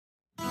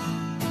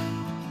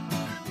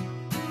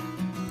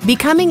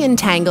Becoming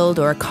entangled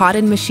or caught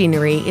in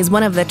machinery is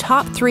one of the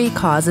top 3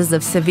 causes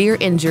of severe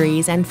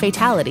injuries and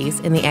fatalities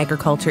in the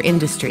agriculture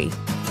industry.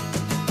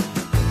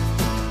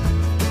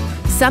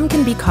 Some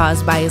can be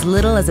caused by as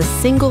little as a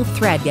single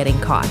thread getting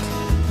caught.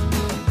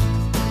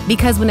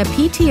 Because when a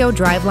PTO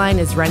driveline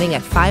is running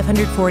at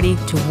 540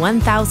 to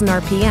 1,000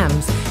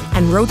 RPMs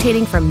and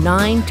rotating from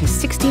 9 to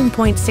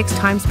 16.6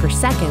 times per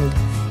second,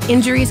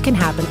 injuries can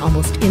happen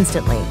almost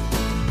instantly.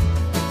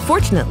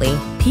 Fortunately,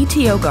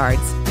 PTO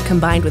guards,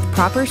 combined with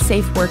proper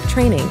safe work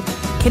training,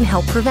 can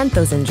help prevent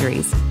those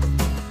injuries.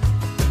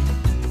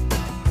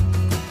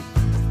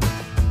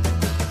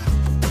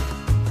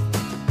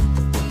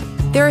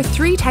 There are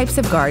 3 types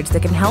of guards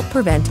that can help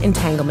prevent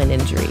entanglement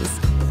injuries.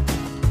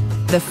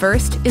 The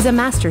first is a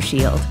master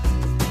shield.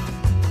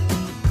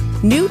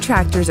 New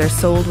tractors are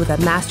sold with a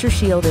master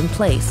shield in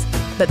place,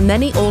 but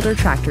many older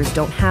tractors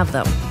don't have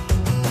them.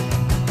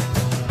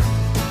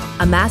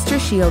 A master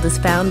shield is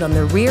found on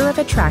the rear of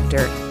a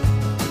tractor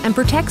and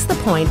protects the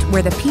point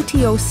where the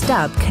PTO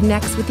stub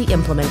connects with the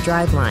implement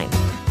driveline.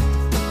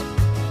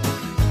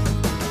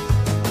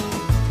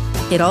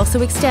 It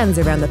also extends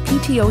around the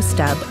PTO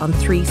stub on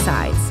 3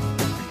 sides.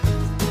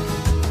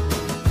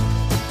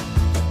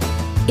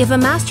 If a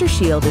master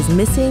shield is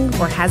missing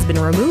or has been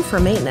removed for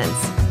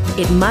maintenance,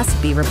 it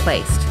must be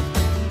replaced.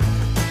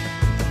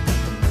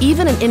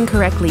 Even an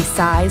incorrectly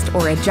sized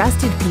or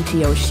adjusted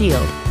PTO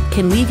shield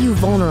can leave you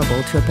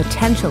vulnerable to a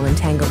potential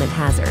entanglement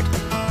hazard.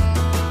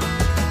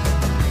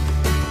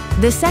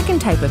 The second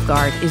type of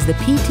guard is the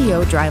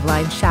PTO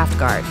driveline shaft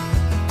guard.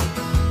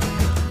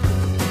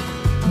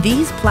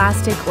 These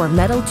plastic or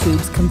metal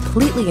tubes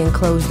completely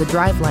enclose the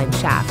driveline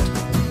shaft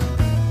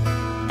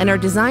and are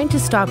designed to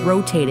stop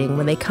rotating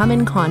when they come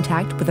in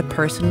contact with a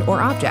person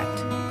or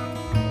object.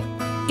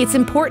 It's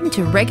important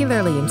to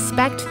regularly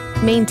inspect,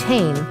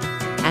 maintain,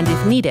 and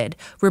if needed,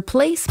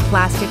 replace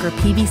plastic or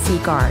PVC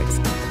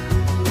guards,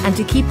 and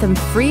to keep them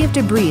free of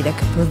debris that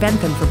could prevent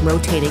them from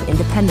rotating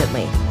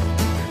independently.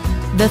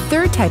 The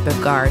third type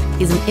of guard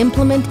is an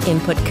implement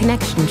input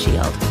connection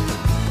shield.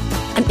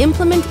 An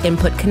implement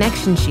input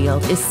connection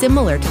shield is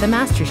similar to the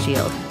master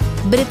shield,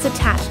 but it's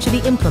attached to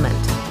the implement.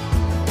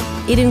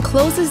 It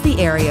encloses the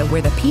area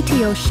where the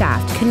PTO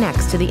shaft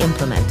connects to the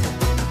implement.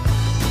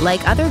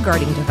 Like other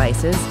guarding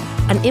devices,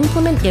 an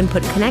implement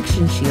input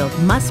connection shield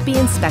must be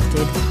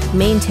inspected,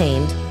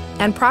 maintained,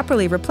 and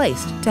properly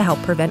replaced to help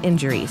prevent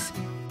injuries.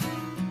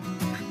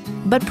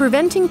 But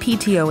preventing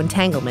PTO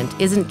entanglement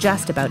isn't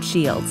just about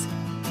shields.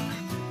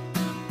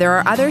 There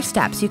are other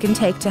steps you can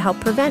take to help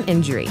prevent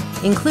injury,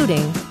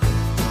 including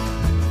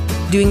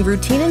doing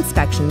routine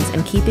inspections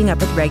and keeping up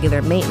with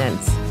regular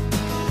maintenance,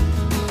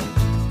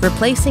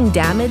 replacing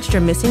damaged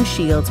or missing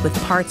shields with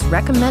parts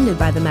recommended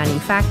by the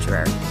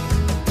manufacturer,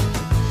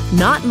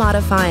 not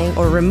modifying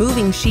or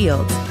removing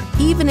shields,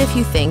 even if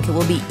you think it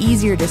will be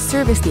easier to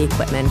service the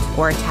equipment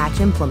or attach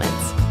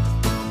implements,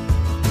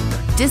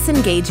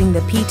 disengaging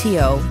the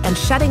PTO and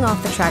shutting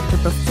off the tractor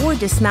before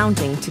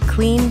dismounting to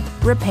clean,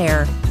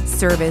 repair,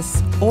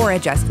 service, or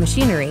adjust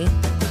machinery,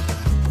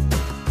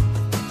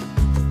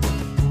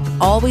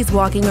 always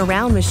walking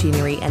around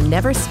machinery and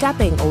never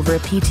stepping over a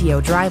PTO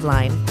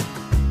driveline,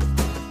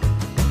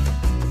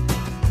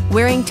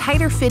 wearing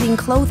tighter fitting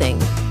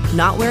clothing,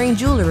 not wearing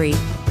jewelry,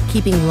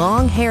 keeping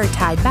long hair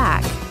tied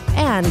back,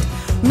 and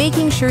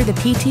making sure the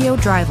PTO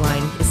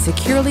driveline is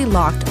securely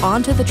locked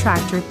onto the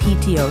tractor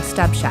PTO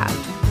stub shaft.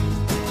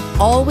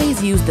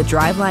 Always use the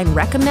driveline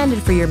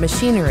recommended for your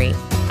machinery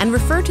and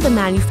refer to the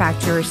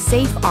manufacturer's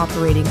safe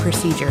operating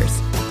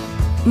procedures.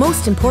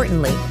 Most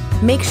importantly,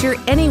 make sure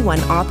anyone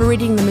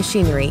operating the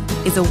machinery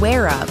is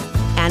aware of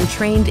and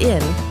trained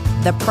in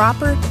the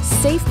proper,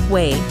 safe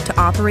way to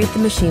operate the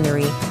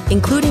machinery,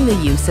 including the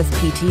use of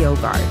PTO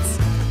guards.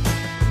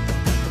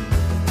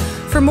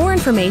 For more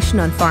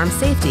information on farm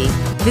safety,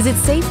 visit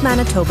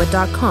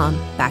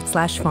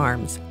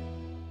safemanitoba.com/farms.